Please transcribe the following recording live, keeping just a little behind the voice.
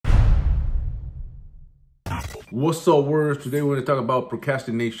What's up, words? Today we're going to talk about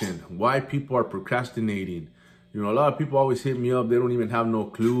procrastination. Why people are procrastinating. You know, a lot of people always hit me up. They don't even have no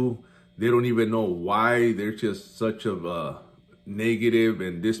clue. They don't even know why. They're just such a negative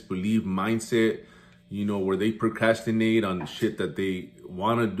and disbelief mindset, you know, where they procrastinate on shit that they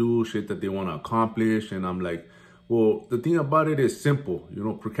want to do, shit that they want to accomplish. And I'm like, well, the thing about it is simple. You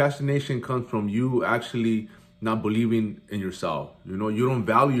know, procrastination comes from you actually not believing in yourself. You know, you don't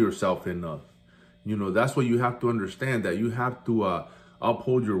value yourself enough. You know, that's what you have to understand, that you have to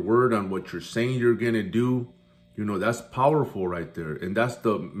uphold your word on what you're saying you're going to do. You know, that's powerful right there. And that's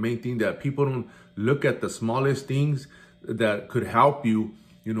the main thing, that people don't look at the smallest things that could help you,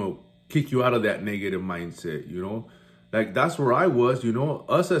 you know, kick you out of that negative mindset, you know. Like, that's where I was, you know.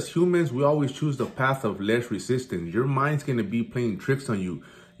 Us as humans, we always choose the path of less resistance. Your mind's going to be playing tricks on you.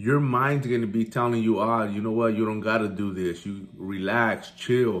 Your mind's going to be telling you, you know what, you don't got to do this. You relax,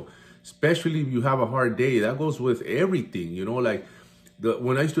 chill. Especially if you have a hard day. That goes with everything, you know. Like,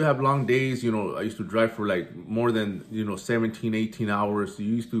 when I used to have long days, you know, I used to drive for like more than, 17, 18 hours. You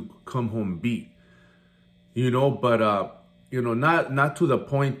used to come home beat, you know, but, not to the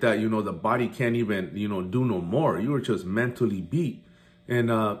point that, the body can't even, do no more. You were just mentally beat. And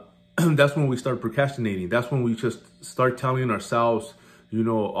that's when we start procrastinating. That's when we just start telling ourselves,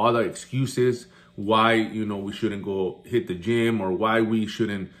 all the excuses why, we shouldn't go hit the gym, or why we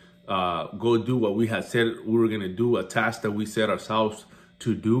shouldn't go do what we had said we were going to do, a task that we set ourselves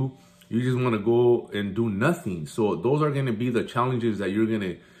to do. You just want to go and do nothing. So those are going to be the challenges that you're going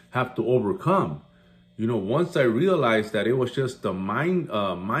to have to overcome. Once I realized that it was just the mind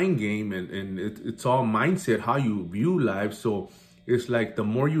game, and it's all mindset, how you view life. So it's like, the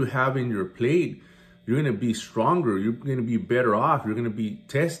more you have in your plate, you're going to be stronger. You're going to be better off. You're going to be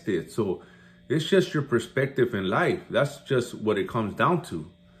tested. So it's just your perspective in life. That's just what it comes down to.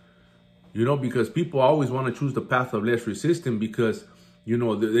 Because people always want to choose the path of less resistance, because,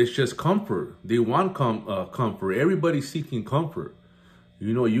 it's just comfort. They want comfort. Everybody's seeking comfort.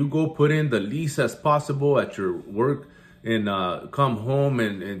 You go put in the least as possible at your work, and come home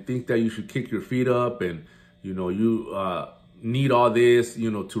and think that you should kick your feet up, and, you need all this,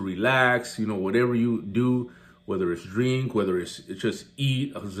 to relax, whatever you do, whether it's drink, whether it's just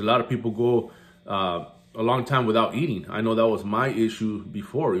eat. Because a lot of people go a long time without eating. I know that was my issue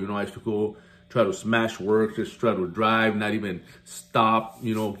before. I used to go try to smash work, just try to drive, not even stop,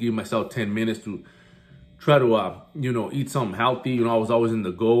 give myself 10 minutes to try to, eat something healthy. I was always in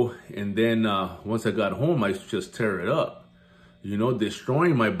the go. And then once I got home, I used to just tear it up,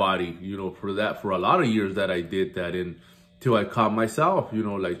 destroying my body, for a lot of years that I did that, until I caught myself,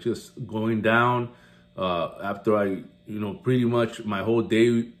 like just going down after I, pretty much my whole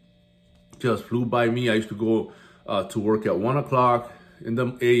day just flew by me. I used to go to work at 1 o'clock in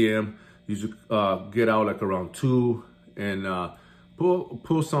the a.m. Used to get out like around 2, and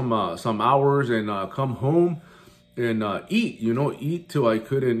pull some hours, and come home and eat. Eat till I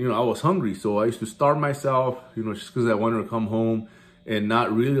couldn't. I was hungry, so I used to starve myself. Just because I wanted to come home and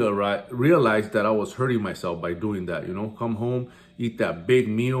not really realize that I was hurting myself by doing that. Come home, eat that big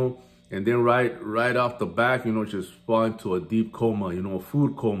meal, and then right off the back, just fall into a deep coma. A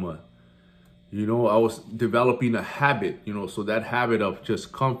food coma. I was developing a habit, so that habit of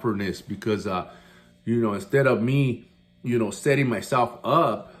just comfortness, because, instead of me, setting myself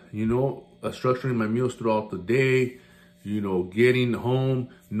up, structuring my meals throughout the day, getting home,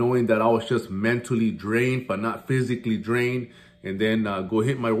 knowing that I was just mentally drained, but not physically drained, and then go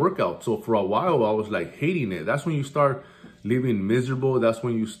hit my workout. So for a while, I was like hating it. That's when you start living miserable. That's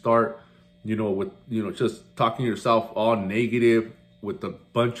when you start, with, just talking yourself all negative, with a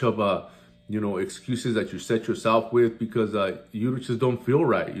bunch of, excuses that you set yourself with, because you just don't feel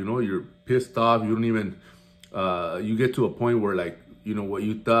right. You're pissed off. You don't even, you get to a point where, like, what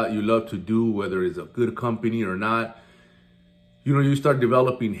you thought you love to do, whether it's a good company or not, you start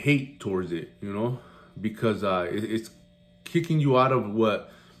developing hate towards it, because it's kicking you out of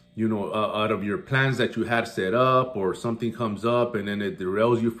what, out of your plans that you had set up, or something comes up and then it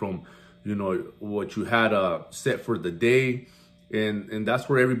derails you from, what you had set for the day. And that's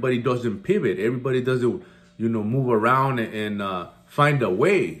where everybody doesn't pivot. Everybody doesn't, move around and find a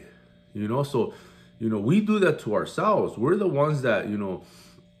way, So, we do that to ourselves. We're the ones that,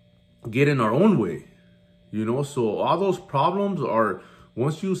 get in our own way, So all those problems are,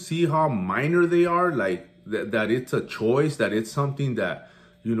 once you see how minor they are, like that it's a choice, that it's something that,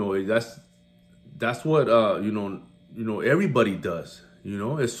 that's what, everybody does.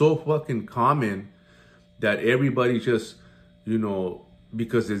 It's so fucking common that everybody just,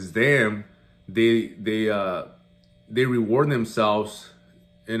 because it's them, they reward themselves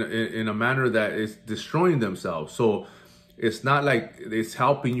in a manner that is destroying themselves. So it's not like it's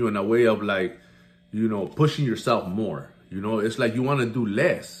helping you in a way of like, pushing yourself more. It's like you want to do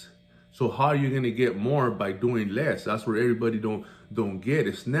less. So how are you going to get more by doing less? That's where everybody don't get.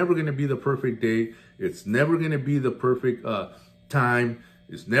 It's never going to be the perfect day. It's never going to be the perfect time.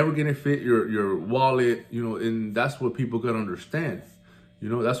 It's never going to fit your wallet, and that's what people got to understand.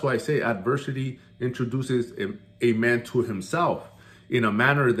 That's why I say adversity introduces a man to himself in a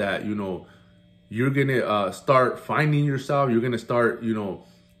manner that, you're going to start finding yourself. You're going to start,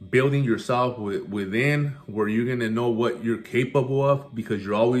 building yourself within, where you're going to know what you're capable of, because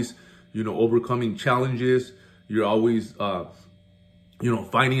you're always, overcoming challenges. You're always,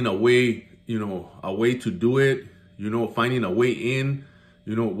 finding a way, a way to do it, finding a way in,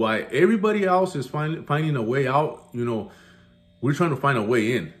 why everybody else is finding a way out, we're trying to find a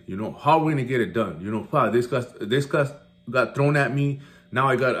way in, how are we going to get it done? Wow, this guy got thrown at me. Now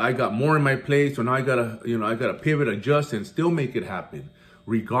I got more in my plate. So now I gotta pivot, adjust, and still make it happen.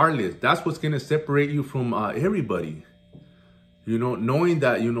 Regardless, that's what's going to separate you from everybody. Knowing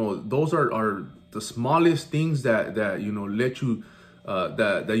that, those are the smallest things that let you,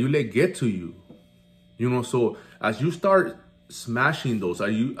 that you let get to you. So as you start smashing those,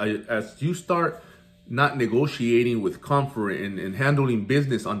 as you start not negotiating with comfort and handling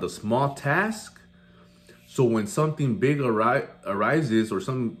business on the small task. So when something big arises or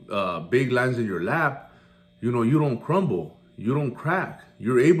some big lands in your lap, you don't crumble, you don't crack.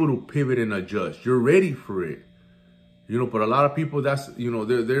 You're able to pivot and adjust. You're ready for it. But a lot of people, that's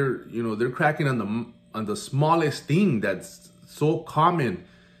they're cracking on the smallest thing that's so common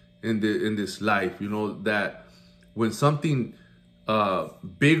in this life. That when something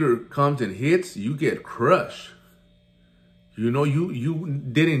bigger comes and hits, you get crushed. You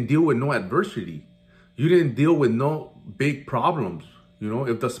didn't deal with no adversity. You didn't deal with no big problems.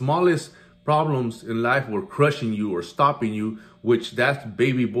 If the smallest problems in life were crushing you or stopping you, which that's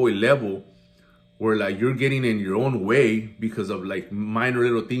baby boy level, where like you're getting in your own way because of like minor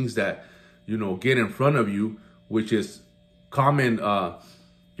little things that, get in front of you, which is common,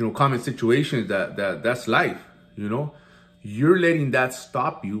 common situations that's life, you're letting that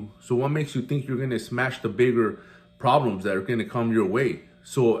stop you. So what makes you think you're going to smash the bigger problems that are going to come your way?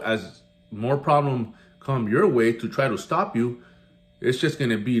 So as more problems come your way to try to stop you, it's just going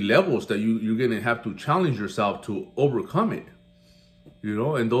to be levels that you're going to have to challenge yourself to overcome it.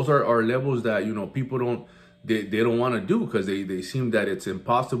 And those are levels that, people don't want to do because they seem that it's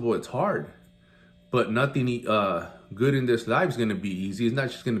impossible, it's hard. But nothing good in this life is going to be easy. It's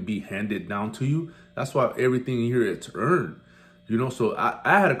not just going to be handed down to you. That's why everything here, it's earned. So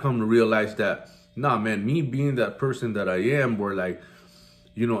I had to come to realize that, nah, man, me being that person that I am, where like,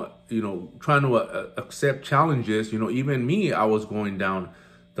 trying to accept challenges, even me, I was going down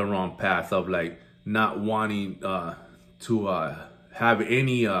the wrong path of like not wanting to have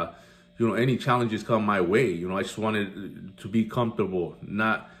any, any challenges come my way. I just wanted to be comfortable,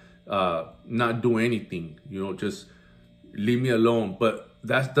 not do anything, just leave me alone. But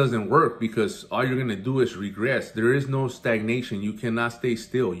that doesn't work, because all you're going to do is regress. There is no stagnation. You cannot stay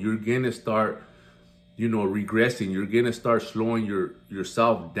still. You're going to start, regressing. You're going to start slowing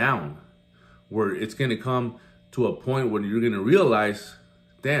yourself down, where it's going to come to a point where you're going to realize,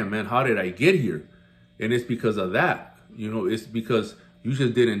 damn, man, how did I get here? And it's because of that. It's because you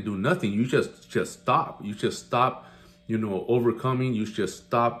just didn't do nothing. You just stop. You just stop, overcoming. You just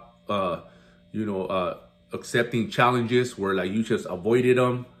stop, accepting challenges where like you just avoided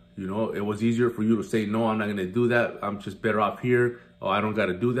them. It was easier for you to say, no, I'm not going to do that. I'm just better off here. Oh, I don't got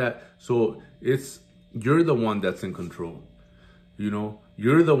to do that. So you're the one that's in control.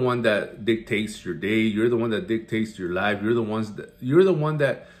 You're the one that dictates your day. You're the one that dictates your life. You're the one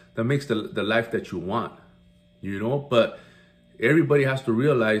that makes the life that you want, but everybody has to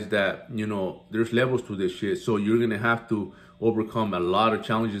realize that, there's levels to this shit. So you're going to have to overcome a lot of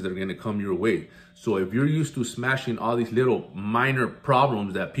challenges that are going to come your way. So if you're used to smashing all these little minor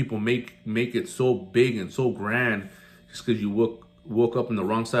problems that people make it so big and so grand, just because you woke up on the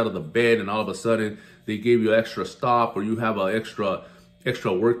wrong side of the bed and all of a sudden they gave you extra stop, or you have a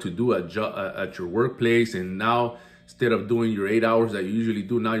extra work to do at your workplace, and now instead of doing your 8 hours that you usually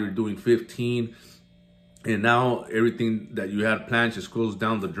do, now you're doing 15. And now everything that you had planned just goes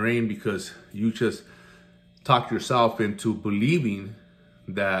down the drain because you just talk yourself into believing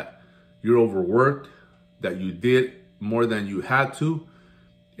that you're overworked, that you did more than you had to,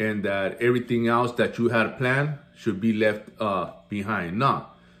 and that everything else that you had planned should be left behind. Nah,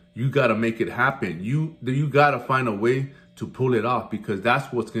 you got to make it happen. You got to find a way to pull it off, because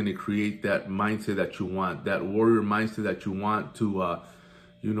that's what's going to create that mindset that you want, that warrior mindset that you want to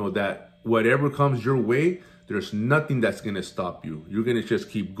you know, that whatever comes your way, there's nothing that's going to stop you. You're going to just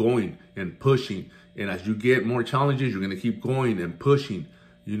keep going and pushing. And as you get more challenges, you're going to keep going and pushing.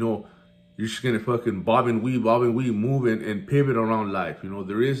 You know, you're just going to fucking bob and weave, move and pivot around life. You know,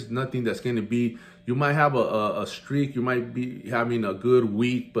 there is nothing that's going to be, you might have a streak, you might be having a good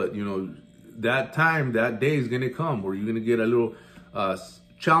week, but you know, that day is going to come where you're going to get a little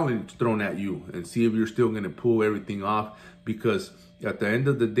challenge thrown at you and see if you're still going to pull everything off, because at the end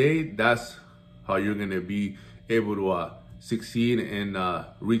of the day, that's how you're going to be able to succeed and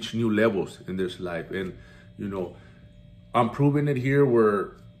reach new levels in this life. And you know, I'm proving it here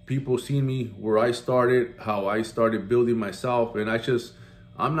where people see me where I started, how I started building myself, and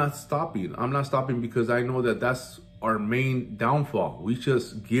I'm not stopping. I'm not stopping because I know that that's our main downfall. We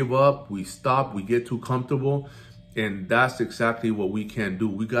just give up, we stop, we get too comfortable, and that's exactly what we can't do.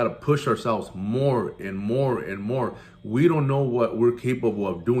 We got to push ourselves more and more and more. We don't know what we're capable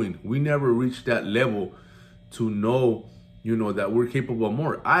of doing. We never reached that level to know, you know, that we're capable of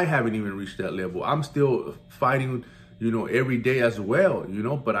more. I haven't even reached that level. I'm still fighting, you know, every day as well, you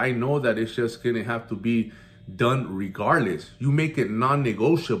know, but I know that it's just going to have to be done regardless. You make it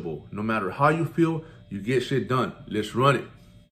non-negotiable. No matter how you feel, you get shit done. Let's run it.